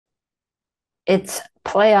It's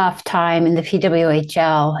playoff time in the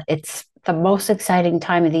PWHL. It's the most exciting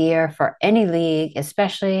time of the year for any league,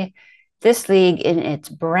 especially this league in its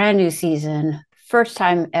brand new season, first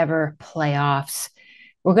time ever playoffs.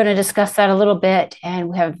 We're going to discuss that a little bit, and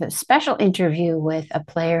we have a special interview with a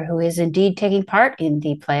player who is indeed taking part in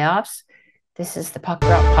the playoffs. This is the Puck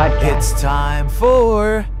Drop Podcast. It's time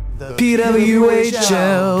for the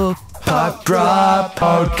PWHL Puck Drop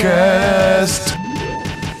Podcast.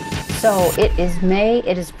 So it is May,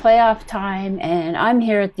 it is playoff time, and I'm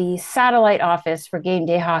here at the satellite office for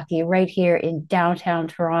GameDay Hockey right here in downtown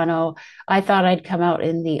Toronto. I thought I'd come out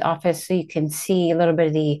in the office so you can see a little bit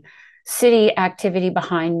of the city activity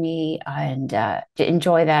behind me and to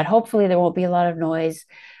enjoy that. Hopefully there won't be a lot of noise.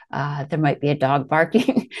 There might be a dog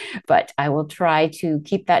barking, but I will try to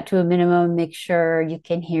keep that to a minimum, make sure you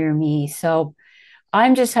can hear me. So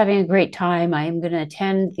I'm just having a great time. I am going to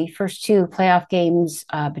attend the first two playoff games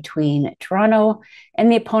between Toronto and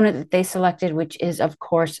the opponent that they selected, which is, of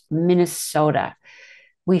course, Minnesota.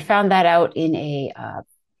 We found that out in a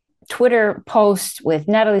Twitter post with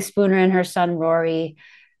Natalie Spooner and her son, Rory,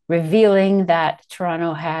 revealing that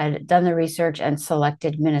Toronto had done the research and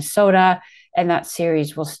selected Minnesota, and that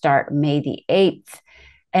series will start May the 8th.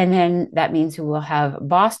 And then that means we will have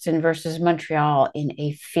Boston versus Montreal in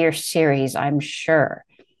a fierce series, I'm sure.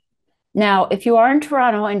 Now, if you are in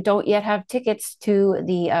Toronto and don't yet have tickets to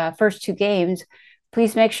the first two games,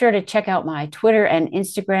 please make sure to check out my Twitter and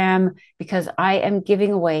Instagram because I am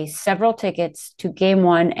giving away several tickets to game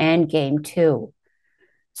one and game two.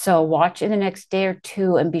 So watch in the next day or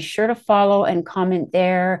two and be sure to follow and comment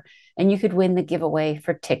there, and you could win the giveaway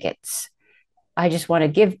for tickets. I just want to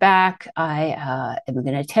give back. I am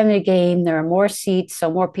going to attend the game. There are more seats, so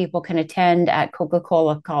more people can attend at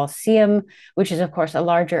Coca-Cola Coliseum, which is, of course, a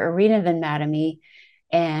larger arena than Mattamy.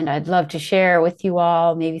 And I'd love to share with you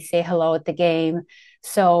all, maybe say hello at the game.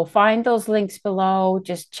 So find those links below.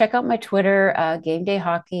 Just check out my Twitter, GameDay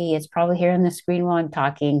Hockey. It's probably here on the screen while I'm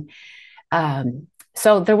talking.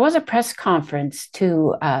 So there was a press conference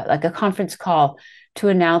like a conference call to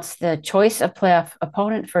announce the choice of playoff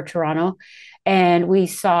opponent for Toronto. And we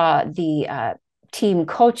saw the team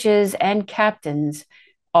coaches and captains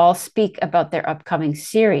all speak about their upcoming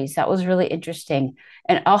series. That was really interesting.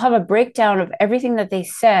 And I'll have a breakdown of everything that they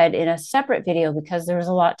said in a separate video because there was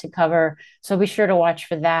a lot to cover. So be sure to watch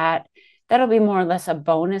for that. That'll be more or less a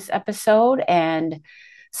bonus episode. And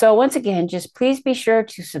so once again, just please be sure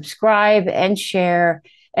to subscribe and share.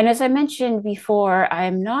 And as I mentioned before,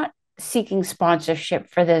 I'm not seeking sponsorship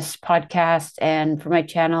for this podcast and for my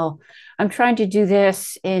channel. I'm trying to do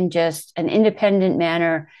this in just an independent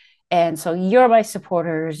manner. And so you're my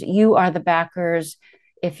supporters. You are the backers.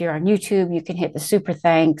 If you're on YouTube, you can hit the super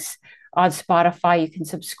thanks. On Spotify, you can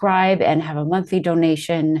subscribe and have a monthly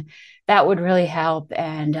donation. That would really help.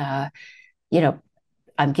 And,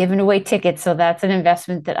 I'm giving away tickets, so that's an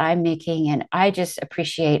investment that I'm making, and I just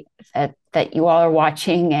appreciate that you all are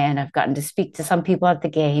watching, and I've gotten to speak to some people at the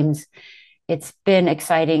games. It's been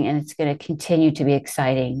exciting, and it's going to continue to be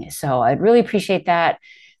exciting. So I'd really appreciate that.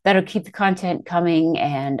 That'll keep the content coming,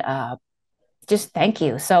 and just thank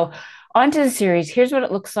you. So on to the series. Here's what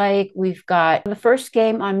it looks like. We've got the first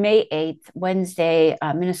game on May 8th, Wednesday,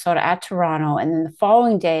 Minnesota at Toronto. And then the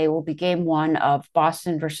following day will be game one of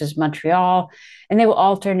Boston versus Montreal. And they will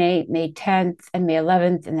alternate May 10th and May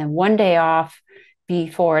 11th, and then one day off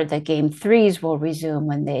before the game threes will resume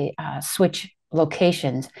when they switch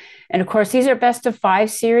locations. And of course, these are best of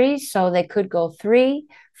five series, so they could go 3,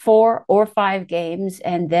 4, or 5 games.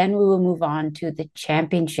 And then we will move on to the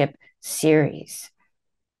championship series.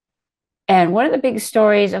 And one of the big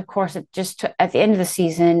stories, of course, at the end of the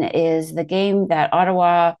season is the game that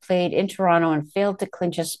Ottawa played in Toronto and failed to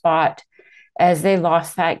clinch a spot as they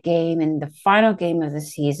lost that game in the final game of the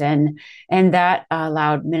season. And that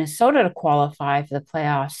allowed Minnesota to qualify for the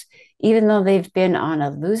playoffs, even though they've been on a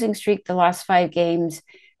losing streak the last 5 games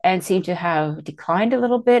and seem to have declined a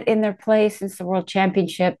little bit in their play since the World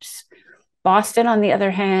Championships. Boston, on the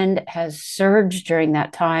other hand, has surged during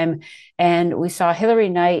that time. And we saw Hillary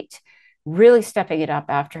Knight really stepping it up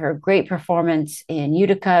after her great performance in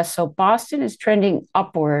Utica. So Boston is trending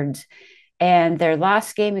upwards. And their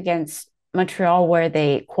last game against Montreal, where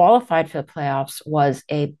they qualified for the playoffs, was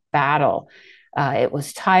a battle. It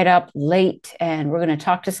was tied up late, and we're going to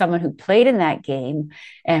talk to someone who played in that game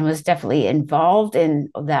and was definitely involved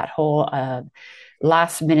in that whole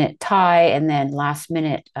last-minute tie and then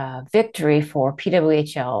last-minute victory for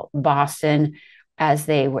PWHL Boston as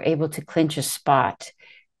they were able to clinch a spot.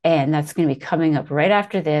 And that's going to be coming up right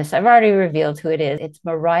after this. I've already revealed who it is. It's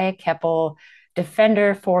Mariah Keopple,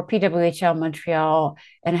 defender for PWHL Montreal,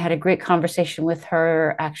 and I had a great conversation with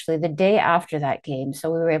her actually the day after that game.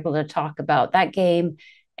 So we were able to talk about that game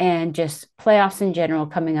and just playoffs in general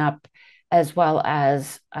coming up, as well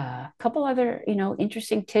as a couple other,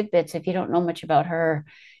 interesting tidbits. If you don't know much about her,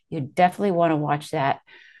 you definitely want to watch that.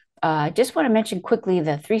 Just want to mention quickly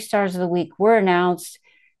the 3 stars of the week were announced.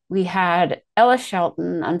 We had Ella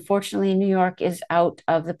Shelton. Unfortunately, New York is out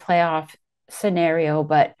of the playoff scenario,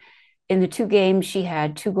 but in the 2 games, she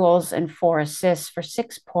had 2 goals and 4 assists for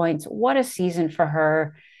 6 points. What a season for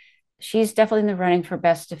her. She's definitely in the running for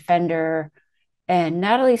best defender. And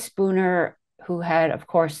Natalie Spooner, who had, of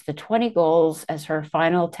course, the 20 goals as her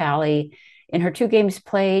final tally. In her 2 games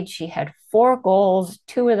played, she had 4 goals,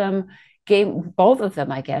 both of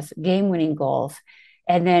them, I guess, game winning goals.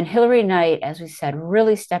 And then Hillary Knight, as we said,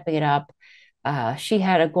 really stepping it up. She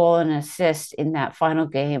had a goal and an assist in that final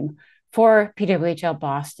game for PWHL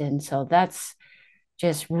Boston. So that's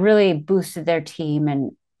just really boosted their team.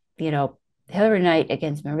 And, you know, Hillary Knight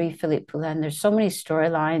against Marie-Philippe Poulin. There's so many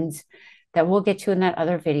storylines that we'll get to in that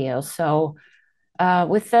other video. So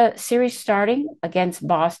with the series starting against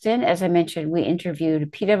Boston, as I mentioned, we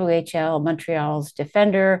interviewed PWHL Montreal's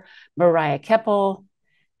defender, Mariah Keopple,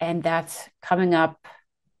 and that's coming up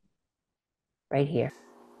right here.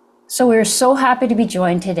 So we're so happy to be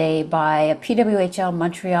joined today by a PWHL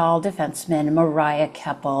Montreal defenseman, Mariah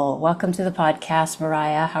Keopple. Welcome to the podcast,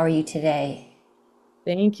 Mariah. How are you today?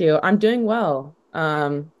 Thank you. I'm doing well.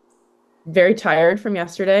 Very tired from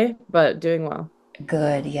yesterday, but doing well.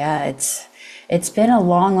 Good. Yeah, it's been a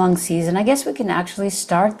long, long season. I guess we can actually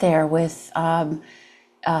start there with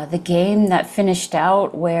the game that finished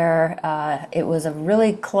out, where it was a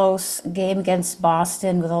really close game against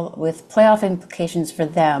Boston with playoff implications for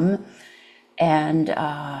them. And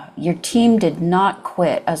your team did not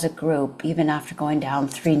quit as a group, even after going down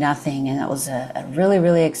 3-0. And that was a really,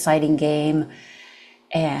 really exciting game.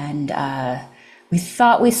 And we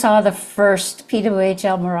thought we saw the first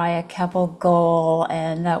PWHL Mariah Keppel goal,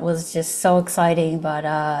 and that was just so exciting, but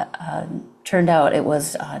turned out it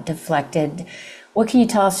was deflected. What can you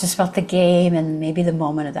tell us just about the game and maybe the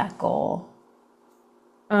moment of that goal?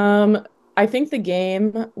 I think the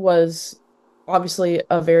game was obviously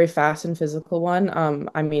a very fast and physical one.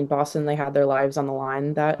 I mean, Boston, they had their lives on the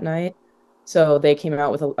line that night. So they came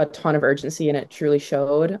out with a ton of urgency and it truly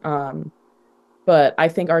showed. But I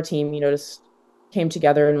think our team, just came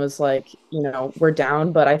together and was like, we're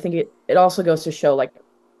down. But I think it also goes to show like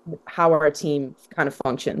how our team kind of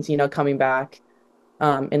functions, coming back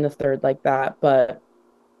in the third like that. But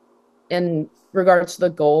in regards to the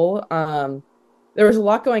goal, there was a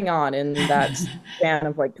lot going on in that span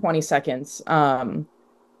of like 20 seconds.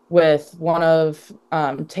 With one of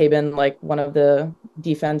Tabin, like one of the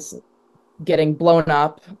defense getting blown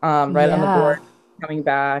up right on the Yeah. board, coming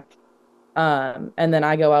back. And then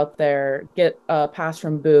I go out there, get a pass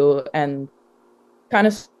from Boo, and kind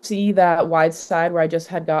of see that wide side where I just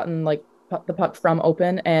had gotten like the puck from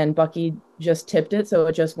open, and Bucky just tipped it, so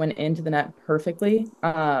it just went into the net perfectly.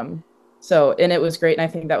 And it was great, and I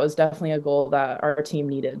think that was definitely a goal that our team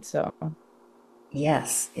needed. So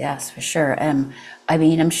Yes, yes, for sure. I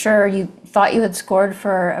mean, I'm sure you thought you had scored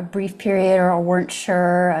for a brief period or weren't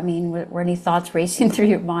sure. I mean, were any thoughts racing through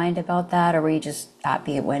your mind about that, or were you just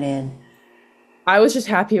happy it went in? I was just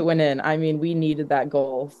happy it went in. I mean, we needed that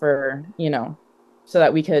goal for, so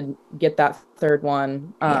that we could get that third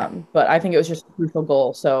one. Yeah. But I think it was just a crucial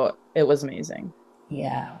goal, so it was amazing.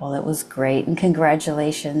 Yeah, well, it was great, and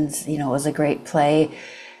congratulations. It was a great play.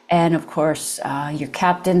 And of course, your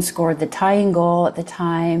captain scored the tying goal at the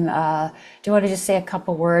time. Do you want to just say a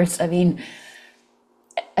couple words? I mean,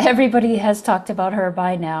 everybody has talked about her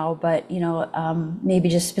by now, but maybe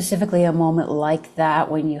just specifically a moment like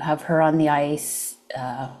that when you have her on the ice.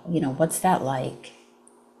 What's that like?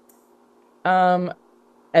 Um,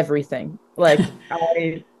 Everything. Like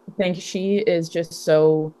I think she is just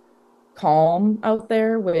so calm out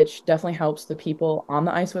there, which definitely helps the people on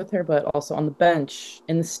the ice with her, but also on the bench,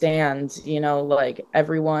 in the stands, like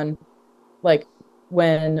everyone, like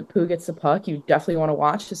when Pooh gets the puck, you definitely want to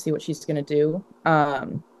watch to see what she's going to do.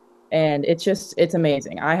 And it's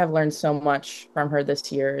amazing. I have learned so much from her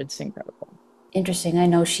this year. It's incredible. Interesting. I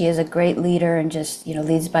know she is a great leader and just,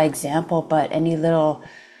 leads by example, but any little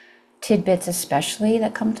tidbits especially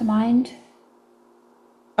that come to mind?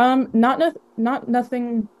 Not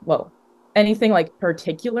nothing, well, anything like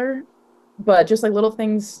particular, but just like little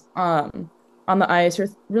things on the ice, or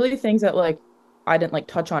really things that like I didn't like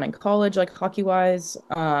touch on in college, like hockey wise.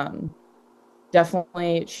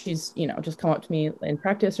 Definitely she's, just come up to me in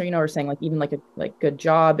practice, or or saying like even like a like good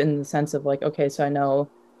job, in the sense of like, okay, so I know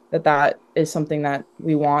that is something that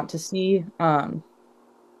we want to see.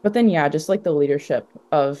 But then yeah, just like the leadership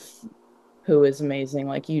of who is amazing.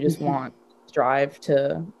 Like you just Mhm. want Drive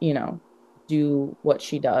to, do what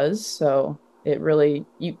she does. So it really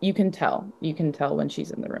you can tell. You can tell when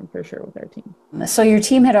she's in the room for sure with our team. So your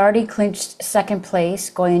team had already clinched second place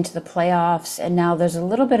going into the playoffs, and now there's a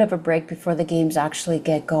little bit of a break before the games actually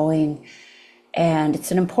get going. And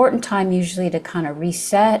it's an important time usually to kind of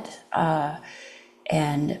reset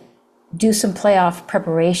and do some playoff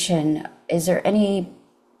preparation. Is there any,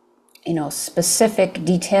 specific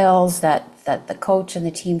details that the coach and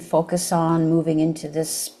the team focus on moving into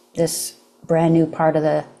this brand new part of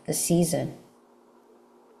the season?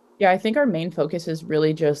 Yeah, I think our main focus is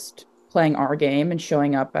really just playing our game and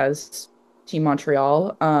showing up as Team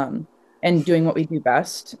Montreal, and doing what we do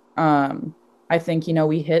best. I think,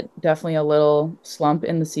 we hit definitely a little slump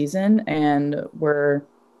in the season and we're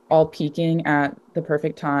all peaking at the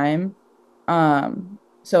perfect time.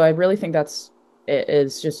 So I really think it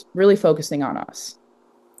is just really focusing on us.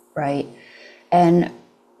 Right. And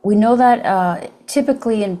we know that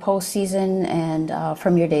typically in postseason and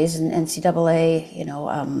from your days in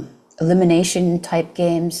NCAA, elimination type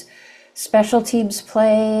games, special teams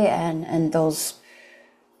play and those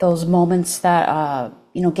moments that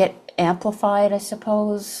get amplified, I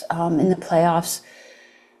suppose, in the playoffs.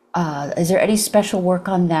 Is there any special work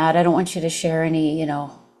on that? I don't want you to share any,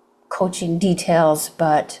 coaching details,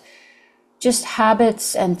 but just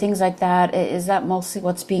habits and things like that. Is that mostly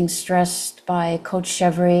what's being stressed by Coach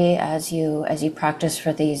Chevry as you practice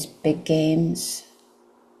for these big games?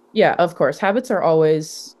 Yeah, of course. Habits are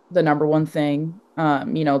always the number one thing,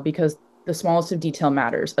 because the smallest of detail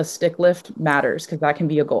matters. A stick lift matters because that can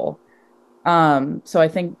be a goal. So I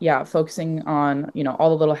think, yeah, focusing on, all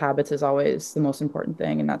the little habits is always the most important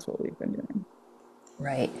thing, and that's what we've been doing.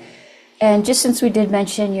 Right. And just since we did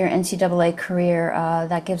mention your NCAA career,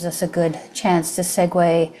 that gives us a good chance to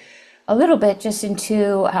segue a little bit just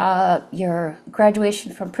into your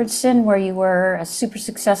graduation from Princeton, where you were a super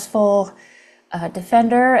successful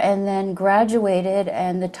defender and then graduated,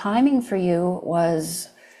 and the timing for you was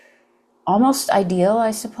almost ideal,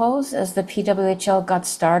 I suppose, as the PWHL got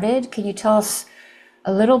started. Can you tell us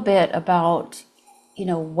a little bit about,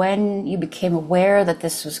 when you became aware that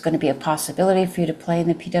this was going to be a possibility for you to play in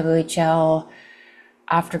the PWHL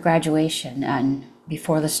after graduation and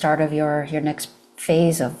before the start of your next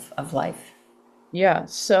phase of life? Yeah,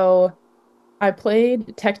 so I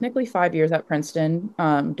played technically 5 years at Princeton.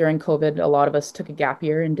 During COVID, a lot of us took a gap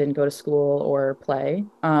year and didn't go to school or play.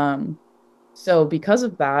 So because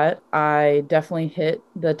of that, I definitely hit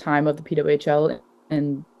the time of the PWHL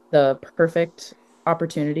and the perfect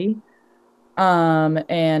opportunity.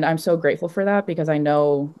 And I'm so grateful for that because I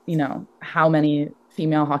know, how many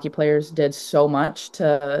female hockey players did so much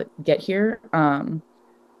to get here. And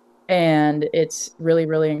it's really,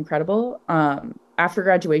 really incredible. After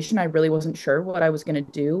graduation, I really wasn't sure what I was going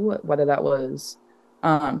to do, whether that was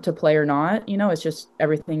to play or not. It's just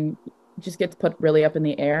everything just gets put really up in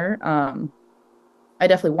the air. I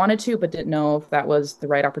definitely wanted to, but didn't know if that was the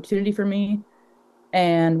right opportunity for me.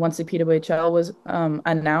 And once the PWHL was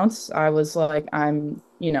announced, I was like, I'm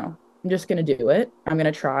just going to do it. I'm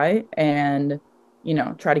going to try and,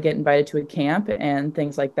 try to get invited to a camp and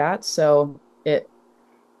things like that. So it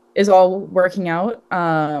is all working out.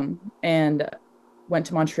 And went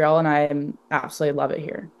to Montreal and I absolutely love it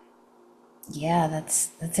here. Yeah,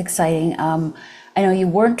 that's exciting. I know you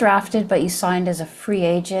weren't drafted, but you signed as a free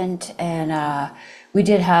agent, and we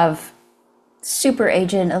did have super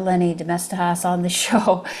agent Eleni Domestas on the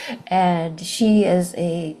show, and she is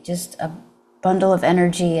a just a bundle of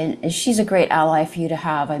energy, and she's a great ally for you to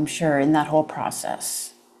have, I'm sure, in that whole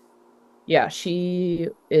process. Yeah, she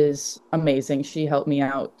is amazing. She helped me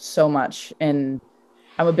out so much. And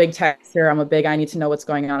I'm a big texter. I need to know what's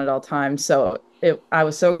going on at all times. So I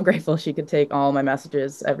was so grateful she could take all my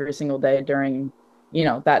messages every single day during,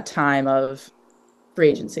 that time of free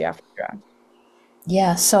agency after the draft.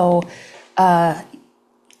 Yeah, so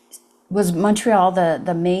was Montreal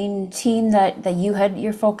the main team that you had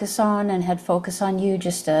your focus on and had focus on you,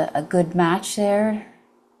 just a good match there?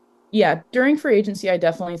 Yeah, during free agency, I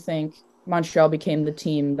definitely think Montreal became the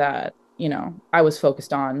team that, I was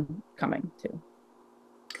focused on coming to.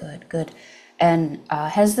 Good, good. And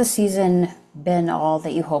has the season been all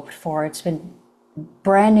that you hoped for? It's been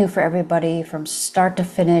brand new for everybody from start to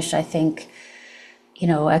finish. I think,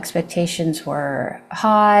 expectations were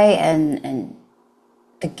high and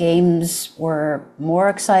the games were more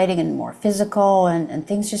exciting and more physical and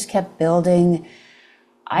things just kept building.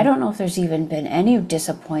 I don't know if there's even been any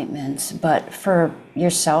disappointments, but for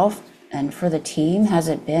yourself, and for the team? Has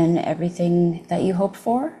it been everything that you hoped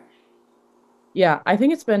for? Yeah, I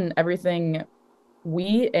think it's been everything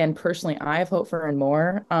we and personally I have hoped for and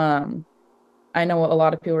more. I know a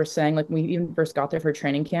lot of people were saying, like, when we even first got there for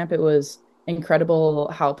training camp, it was incredible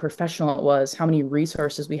how professional it was, how many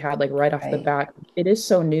resources we had, like, right off the Right. bat. It is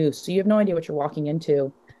so new, so you have no idea what you're walking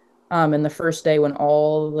into. And the first day when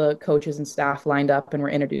all the coaches and staff lined up and were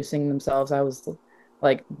introducing themselves, I was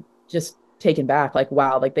like just taken back, like,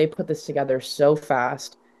 wow, like they put this together so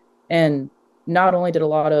fast. And not only did a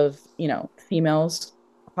lot of, females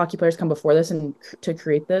hockey players come before this and to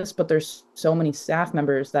create this, but there's so many staff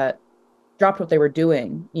members that dropped what they were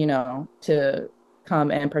doing, to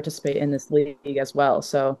come and participate in this league as well.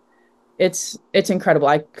 So it's incredible.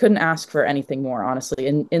 I couldn't ask for anything more, honestly,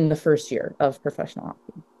 in the first year of professional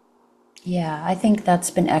hockey. Yeah, I think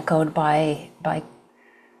that's been echoed by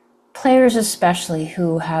players especially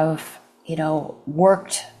who have,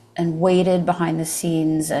 worked and waited behind the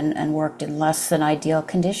scenes and worked in less than ideal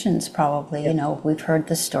conditions probably. Yeah. We've heard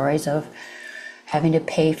the stories of having to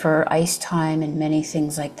pay for ice time and many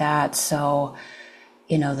things like that. So,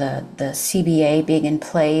 the CBA being in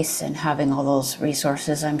place and having all those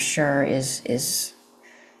resources, I'm sure is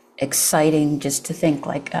exciting just to think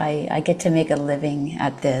like I get to make a living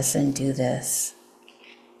at this and do this.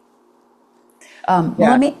 Well,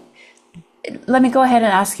 Yeah. let me go ahead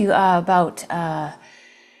and ask you about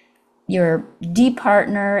your D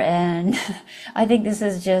partner, and I think this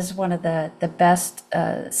is just one of the best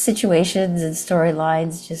situations and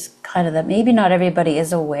storylines, just kind of that maybe not everybody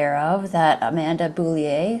is aware of, that Amanda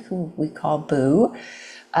Boulier, who we call Boo,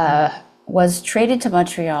 was traded to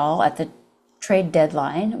Montreal at the trade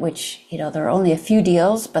deadline, which, there are only a few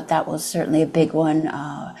deals, but that was certainly a big one.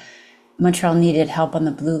 Montreal needed help on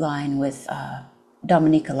the blue line with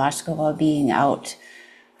Dominika Lashkova being out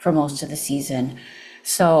for most of the season.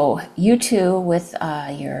 So you two, with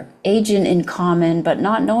your agent in common, but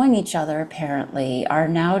not knowing each other apparently, are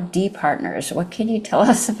now D partners. What can you tell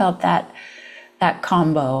us about that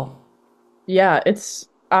combo? Yeah,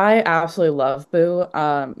 I absolutely love Boo.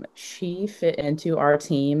 She fit into our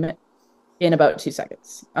team in about 2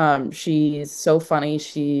 seconds. She's so funny.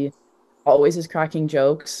 She always is cracking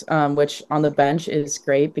jokes, which on the bench is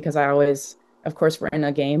great because I always, of course, we're in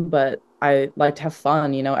a game, but I like to have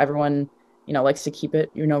fun. Everyone, likes to keep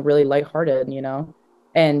it, really lighthearted,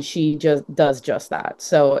 and she just does just that.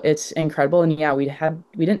 So it's incredible. And yeah, we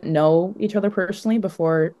didn't know each other personally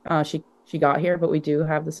before she got here, but we do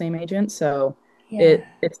have the same agent. So Yeah.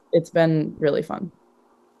 it's been really fun.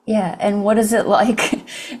 Yeah, and what is it like?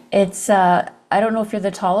 It's I don't know if you're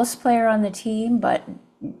the tallest player on the team, but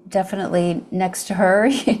definitely next to her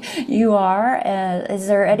you are. Is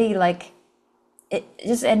there any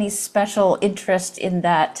just any special interest in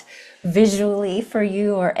that visually for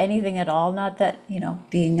you or anything at all? Not that,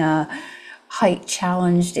 being height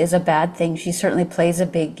challenged is a bad thing. She certainly plays a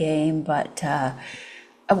big game, but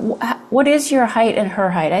what is your height and her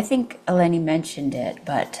height? I think Eleni mentioned it,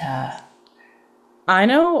 but I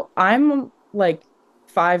know I'm like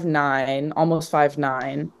 5'9", almost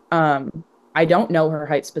 5'9". I don't know her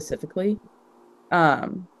height specifically.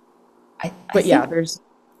 Um, I but yeah, think, there's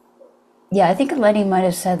yeah, I think Eleni might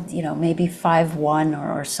have said, maybe 5'1"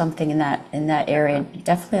 or something in that area,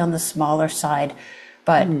 definitely on the smaller side.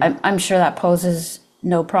 But mhm. I'm sure that poses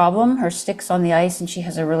no problem. Her stick's on the ice and she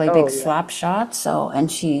has a really big Oh yeah. slap shot. So, and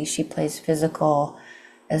she plays physical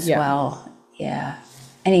as Yeah. well. Yeah.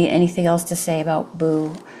 Anything else to say about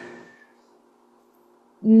Boo?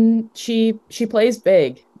 She plays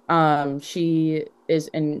big. She is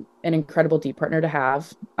an incredible deep partner to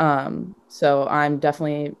have. So I'm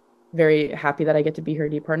definitely very happy that I get to be her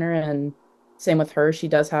deep partner. And same with her. She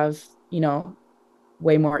does have,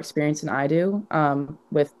 way more experience than I do,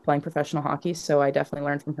 with playing professional hockey. So I definitely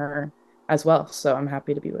learned from her as well. So I'm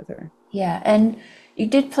happy to be with her. Yeah, and you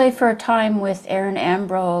did play for a time with Aaron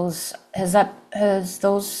Ambrose. Have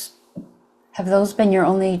those been your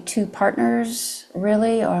only two partners,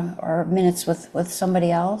 really, or minutes with somebody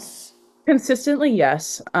else? Consistently,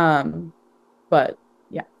 yes. But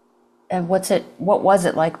yeah, And what was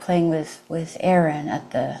it like playing with Aaron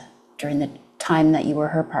during the time that you were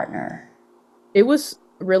her partner? it was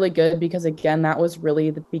really good because again, that was really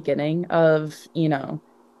the beginning of,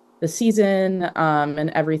 the season,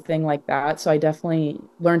 and everything like that. So I definitely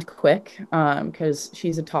learned quick, because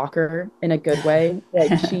she's a talker in a good way.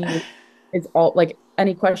 Like she is all like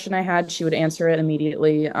any question I had, she would answer it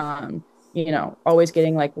immediately. Always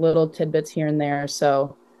getting like little tidbits here and there.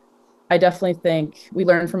 So I definitely think we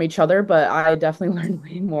learned from each other, but I definitely learned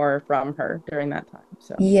way more from her during that time.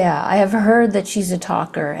 So Yeah, I have heard that she's a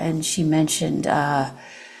talker, and she mentioned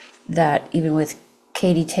that even with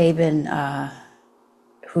Katie Tabin,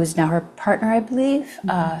 who is now her partner, I believe,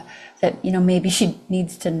 that, maybe she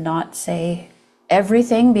needs to not say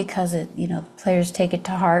everything because players take it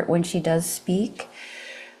to heart when she does speak.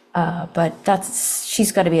 But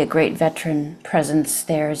she's got to be a great veteran presence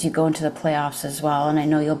there as you go into the playoffs as well. And I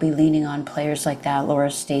know you'll be leaning on players like that,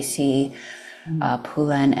 Laura Stacey,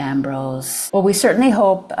 Poulin, Ambrose. Well, we certainly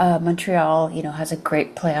hope Montreal, has a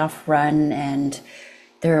great playoff run, and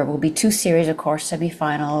there will be two series, of course,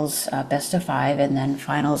 semifinals, best of five, and then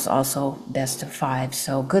finals also best of five.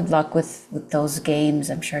 So good luck with those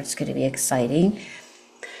games. I'm sure it's going to be exciting.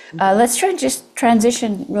 Let's just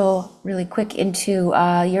transition really quick into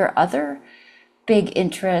your other big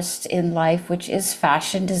interest in life, which is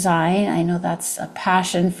fashion design. I know that's a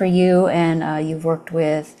passion for you, and you've worked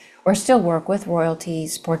with, or still work with, Royalty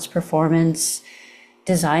Sports Performance,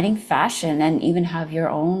 designing fashion, and even have your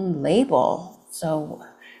own label. So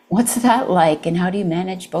what's that like, and how do you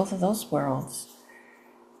manage both of those worlds?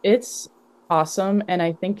 It's awesome. And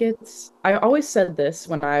I think I always said this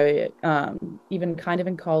when even kind of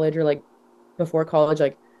in college or like before college,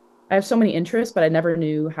 like I have so many interests, but I never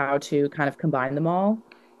knew how to kind of combine them all.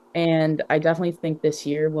 And I definitely think this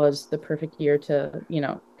year was the perfect year to,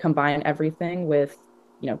 combine everything with,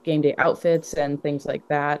 game day outfits and things like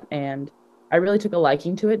that. And I really took a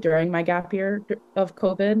liking to it during my gap year of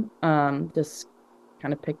COVID. Just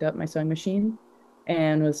kind of picked up my sewing machine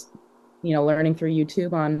and was, learning through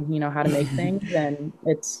YouTube on, how to make things. And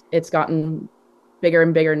it's gotten bigger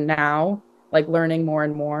and bigger now, like learning more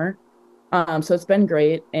and more. So it's been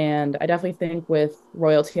great. And I definitely think with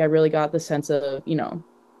Royalty, I really got the sense of,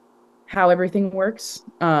 how everything works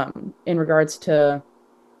in regards to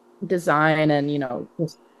design and,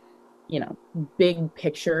 just, big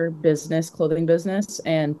picture business, clothing business.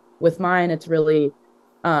 And with mine, it's really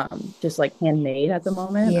just like handmade at the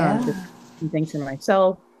moment. Just Yeah, things for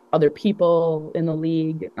myself, other people in the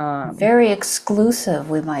league. very exclusive,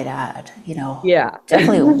 we might add, Yeah.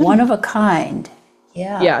 definitely one of a kind.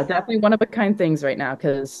 Yeah. Yeah, definitely one of a kind things right now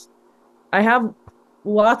because I have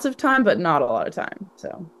lots of time, but not a lot of time.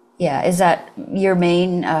 So Yeah. Is that your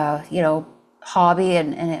main, hobby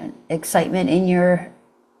and excitement in your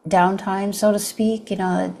downtime, so to speak?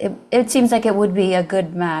 It seems like it would be a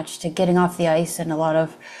good match to getting off the ice and a lot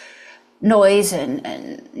of noise and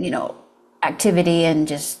activity, and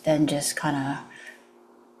just kind of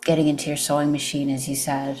getting into your sewing machine, as you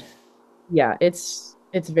said. yeah, it's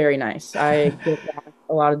very nice. I get back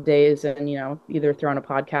a lot of days and, either throw on a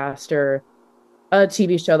podcast or a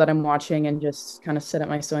TV show that I'm watching and just kind of sit at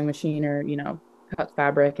my sewing machine or, cut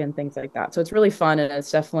fabric and things like that. So it's really fun and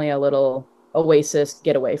it's definitely a little oasis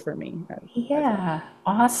getaway for me. I find. Yeah,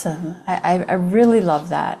 awesome. I really love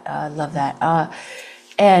that. Love that.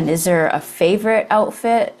 And is there a favorite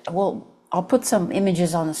outfit? Well, I'll put some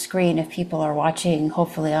images on the screen if people are watching,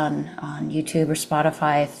 hopefully on YouTube or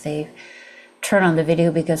Spotify, if they turn on the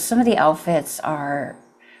video, because some of the outfits are,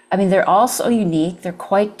 I mean, they're all so unique. They're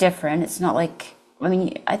quite different. It's not like, I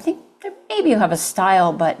mean, I think maybe you have a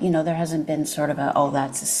style, but there hasn't been sort of a, oh,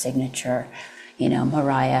 that's a signature,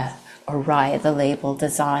 Mariah or Raya, the label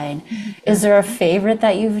design. Is there a favorite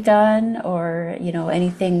that you've done, or,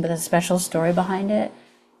 anything with a special story behind it?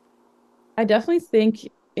 I definitely think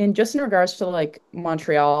in regards to like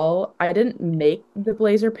Montreal, I didn't make the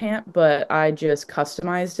blazer pant, but I just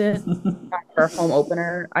customized it for our home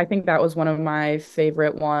opener. I think that was one of my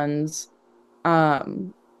favorite ones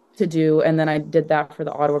to do. And then I did that for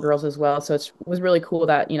the Ottawa girls as well. So it was really cool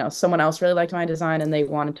that, someone else really liked my design and they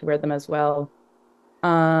wanted to wear them as well.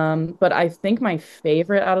 But I think my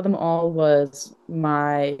favorite out of them all was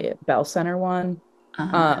my Bell Center one.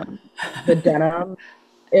 Uh, Um, the denim.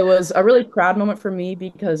 It was a really proud moment for me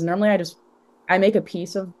because normally I make a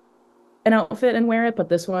piece of an outfit and wear it, but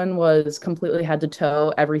this one was completely head to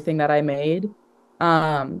toe, everything that I made.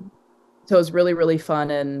 Um, so it was really, really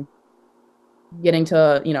fun and getting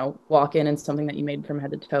to, walk in and something that you made from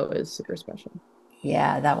head to toe is super special.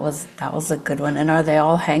 yeah, that was a good one. And are they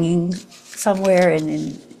all hanging somewhere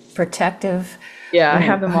in protective? Yeah, I Oh,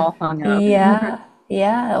 have them all hung up. yeah,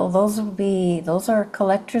 yeah. Well, those are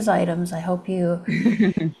collector's items. I hope you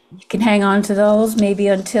can hang on to those maybe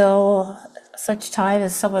until such time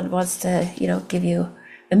as someone wants to, give you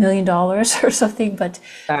 $1 million or something. But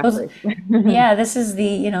those, Exactly. yeah, this is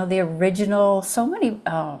the original. So many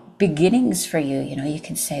beginnings for you. You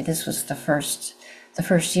can say this was the first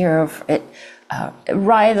year of it.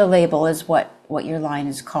 Rye the label is what your line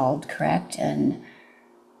is called, correct? And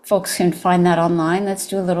folks can find that online. Let's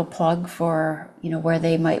do a little plug for where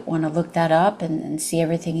they might want to look that up and see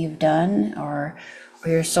everything you've done, or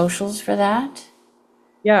your socials for that.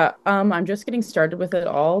 Yeah, I'm just getting started with it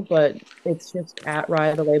all, but it's just at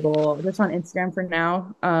Raya the Label, just on Instagram for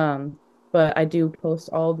now. But I do post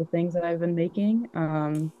all the things that I've been making,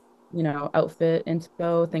 outfit,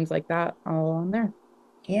 inspo, things like that, all on there.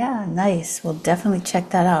 Yeah, nice. We'll definitely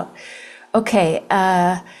check that out. Okay,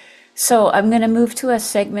 so I'm going to move to a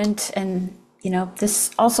segment, and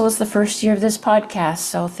this also is the first year of this podcast,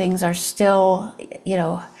 so things are still, you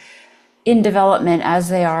know, in development as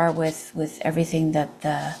they are with everything that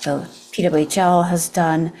the PWHL has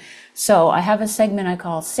done. So I have a segment I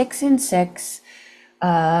call Six in Six.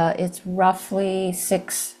 It's roughly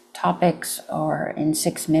six topics or in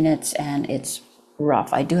 6 minutes, and it's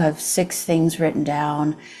rough. I do have six things written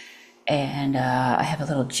down, and I have a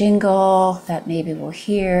little jingle that maybe we'll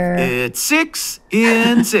hear. It's 6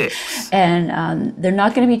 in 6. And they're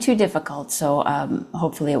not going to be too difficult, so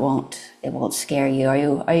hopefully it won't scare you.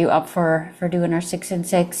 Are you up for doing our 6 in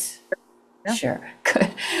 6? Yeah. Sure, good.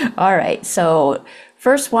 All right. So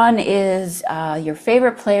first one is your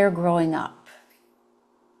favorite player growing up.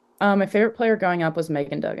 My favorite player growing up was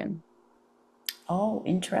Megan Duggan. Oh,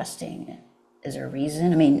 interesting. Is there a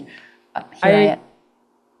reason? I mean, here I I am.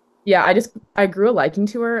 Yeah, I grew a liking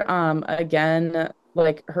to her. Again,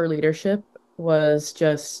 like her leadership was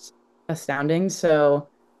just astounding. So,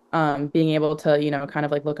 being able to, kind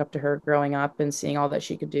of like look up to her growing up and seeing all that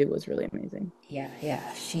she could do was really amazing. Yeah,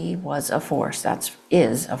 yeah. She was a force.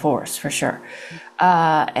 Is a force for sure.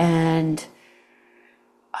 And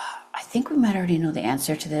I think we might already know the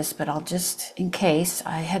answer to this, but I'll just, in case,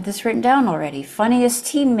 I had this written down already. Funniest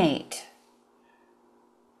teammate.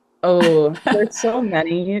 Oh, there's so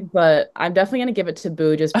many, but I'm definitely gonna give it to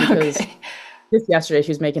Boo just because Okay. just yesterday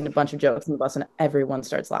she was making a bunch of jokes on the bus and everyone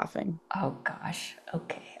starts laughing. Oh gosh.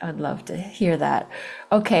 Okay. I'd love to hear that.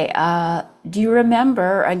 Okay. Do you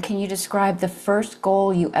remember and can you describe the first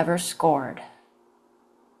goal you ever scored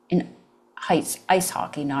in ice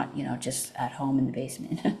hockey, not, just at home in the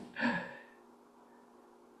basement?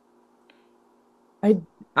 I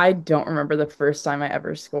I don't remember the first time I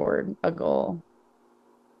ever scored a goal.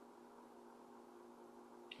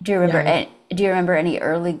 Do you remember Yeah, any, do you remember any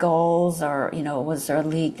early goals or, was there a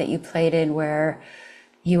league that you played in where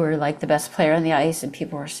you were like the best player on the ice and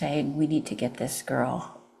people were saying, we need to get this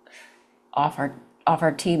girl off our off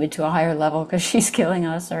our team into a higher level because she's killing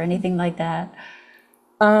us or anything like that?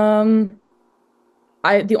 Um,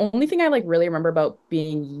 the only thing I like really remember about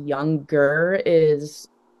being younger is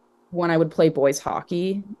when I would play boys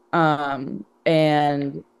hockey. And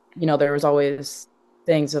there was always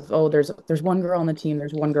things of, oh, there's one girl on the team,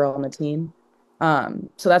 there's one girl on the team.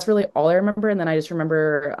 So that's really all I remember. And then I just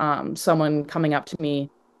remember someone coming up to me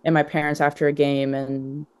and my parents after a game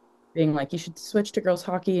and being like, you should switch to girls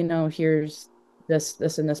hockey, here's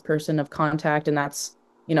this and this person of contact. And that's,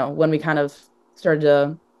 when we kind of started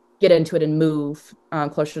to get into it and move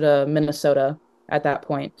closer to Minnesota at that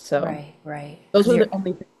point. So Right, right. those Because were you're, the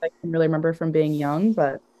only things I can really remember from being young,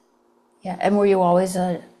 but yeah. And were you always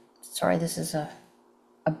sorry, this is a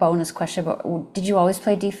bonus question, but did you always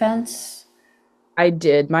play defense? I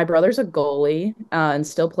did. My brother's a goalie and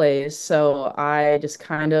still plays, so I just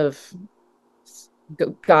kind of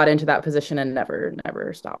got into that position and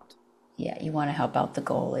never stopped. Yeah, you want to help out the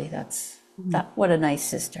goalie. Mhm. That. What a nice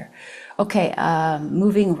sister. Okay,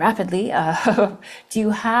 moving rapidly. Do you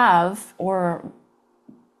have, or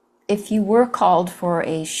if you were called for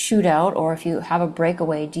a shootout, or if you have a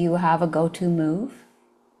breakaway, do you have a go-to move?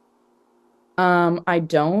 I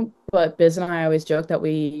don't, but Biz and I always joke that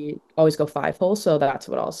we always go 5 hole, so that's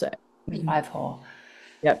what I'll say. Mhm. 5 hole,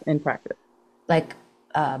 Yep, in practice. like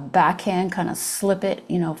backhand, kind of slip it,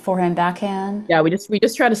 forehand, backhand. Yeah, we just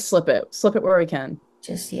try to slip it where we can.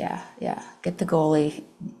 Just yeah, yeah. Get the goalie.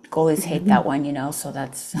 Goalies hate that one, so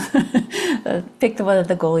that's pick the one that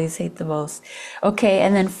the goalies hate the most. Okay,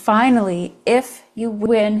 and then finally, if you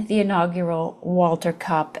win the inaugural Walter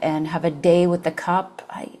Cup and have a day with the cup,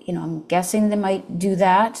 I'm guessing they might do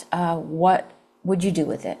that. What would you do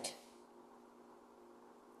with it?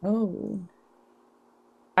 Oh.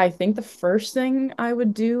 I think the first thing I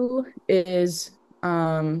would do is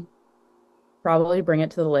um probably bring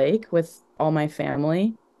it to the lake with all my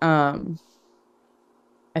family. I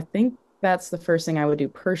think that's the first thing I would do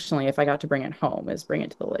personally if I got to bring it home is bring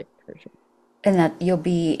it to the lake for sure. And that you'll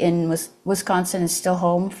be in Wisconsin is still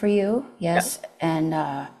home for you, Yeah. yes, and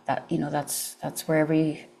that that's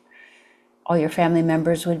where all your family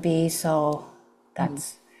members would be. So Mhm.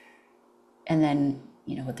 that's and then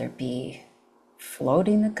would there be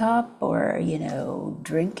floating the cup or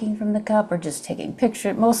drinking from the cup or just taking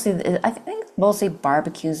pictures? Mostly, I think mostly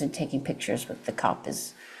barbecues and taking pictures with the cup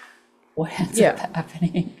is what ends up Yeah.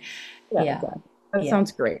 happening. Yeah, Yeah. exactly. That Yeah.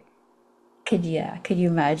 sounds great. Could you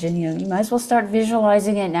imagine? You might as well start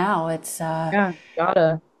visualizing it now. Yeah,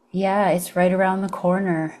 gotta. Yeah, it's right around the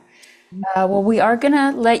corner. Well, we are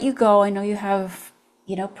gonna let you go. I know you have,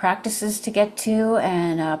 practices to get to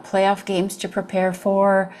and playoff games to prepare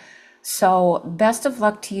for. So, best of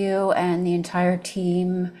luck to you and the entire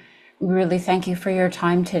team. We really thank you for your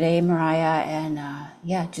time today, Mariah. And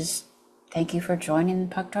yeah, just thank you for joining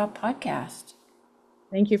the Puck Drop podcast.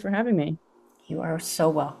 Thank you for having me. You are so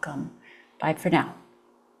welcome. Bye for now.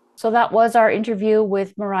 So that was our interview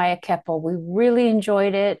with Mariah Keppel. We really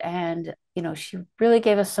enjoyed it. And, she really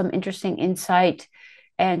gave us some interesting insight.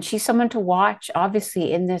 And she's someone to watch,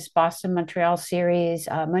 obviously, in this Boston Montreal series.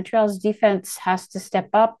 Montreal's defense has to step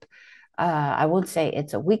up. I won't say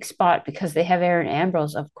it's a weak spot because they have Aaron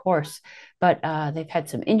Ambrose, of course, but they've had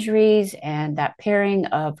some injuries, and that pairing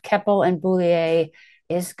of Keppel and Boulier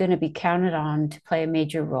is going to be counted on to play a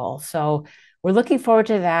major role. So we're looking forward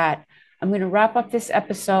to that. I'm going to wrap up this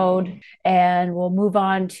episode and we'll move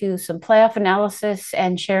on to some playoff analysis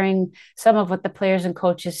and sharing some of what the players and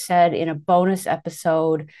coaches said in a bonus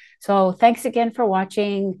episode. So thanks again for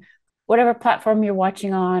watching, whatever platform you're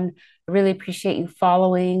watching on. I really appreciate you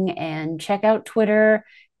following, and check out Twitter,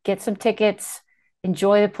 get some tickets,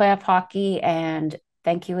 enjoy the playoff hockey, and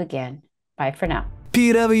thank you again. Bye for now.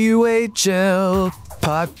 PWHL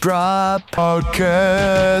Puck Drop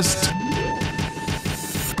Podcast.